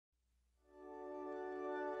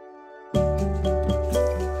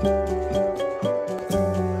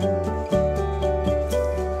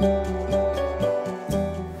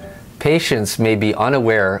patients may be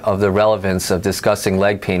unaware of the relevance of discussing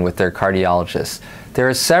leg pain with their cardiologist. There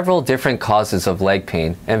are several different causes of leg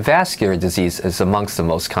pain, and vascular disease is amongst the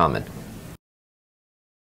most common.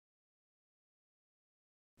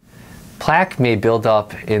 Plaque may build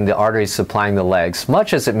up in the arteries supplying the legs,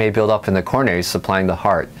 much as it may build up in the coronaries supplying the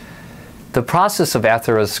heart. The process of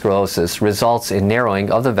atherosclerosis results in narrowing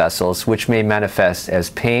of the vessels, which may manifest as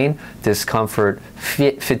pain, discomfort,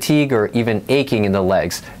 fatigue, or even aching in the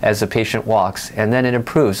legs as the patient walks, and then it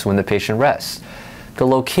improves when the patient rests. The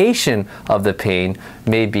location of the pain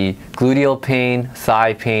may be gluteal pain,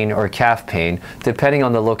 thigh pain, or calf pain, depending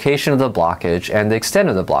on the location of the blockage and the extent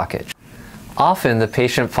of the blockage. Often the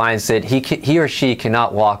patient finds that he or she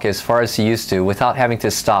cannot walk as far as he used to without having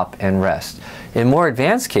to stop and rest. In more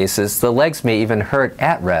advanced cases, the legs may even hurt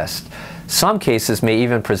at rest. Some cases may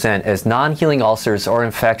even present as non-healing ulcers or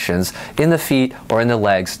infections in the feet or in the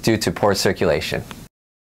legs due to poor circulation.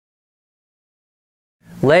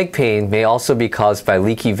 Leg pain may also be caused by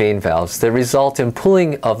leaky vein valves that result in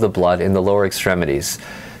pooling of the blood in the lower extremities.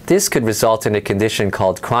 This could result in a condition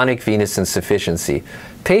called chronic venous insufficiency.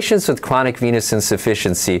 Patients with chronic venous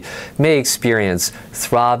insufficiency may experience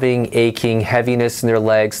throbbing, aching, heaviness in their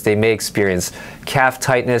legs. They may experience calf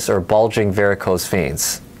tightness or bulging varicose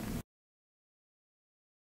veins.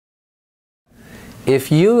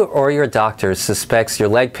 If you or your doctor suspects your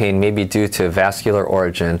leg pain may be due to a vascular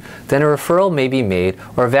origin, then a referral may be made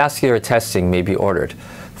or vascular testing may be ordered.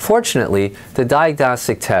 Fortunately, the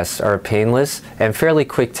diagnostic tests are painless and fairly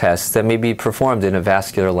quick tests that may be performed in a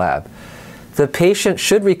vascular lab. The patient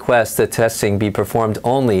should request that testing be performed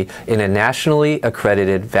only in a nationally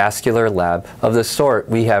accredited vascular lab of the sort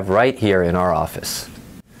we have right here in our office.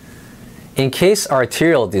 In case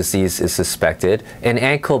arterial disease is suspected, an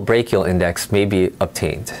ankle brachial index may be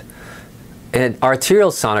obtained. An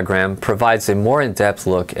arterial sonogram provides a more in-depth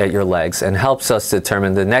look at your legs and helps us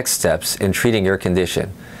determine the next steps in treating your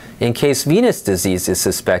condition. In case venous disease is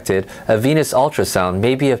suspected, a venous ultrasound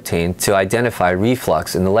may be obtained to identify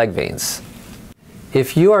reflux in the leg veins.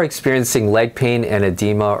 If you are experiencing leg pain and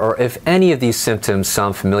edema, or if any of these symptoms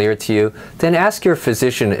sound familiar to you, then ask your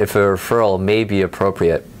physician if a referral may be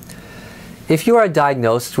appropriate. If you are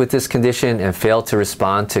diagnosed with this condition and fail to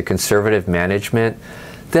respond to conservative management,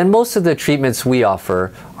 then most of the treatments we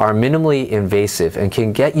offer are minimally invasive and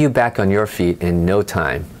can get you back on your feet in no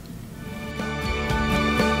time.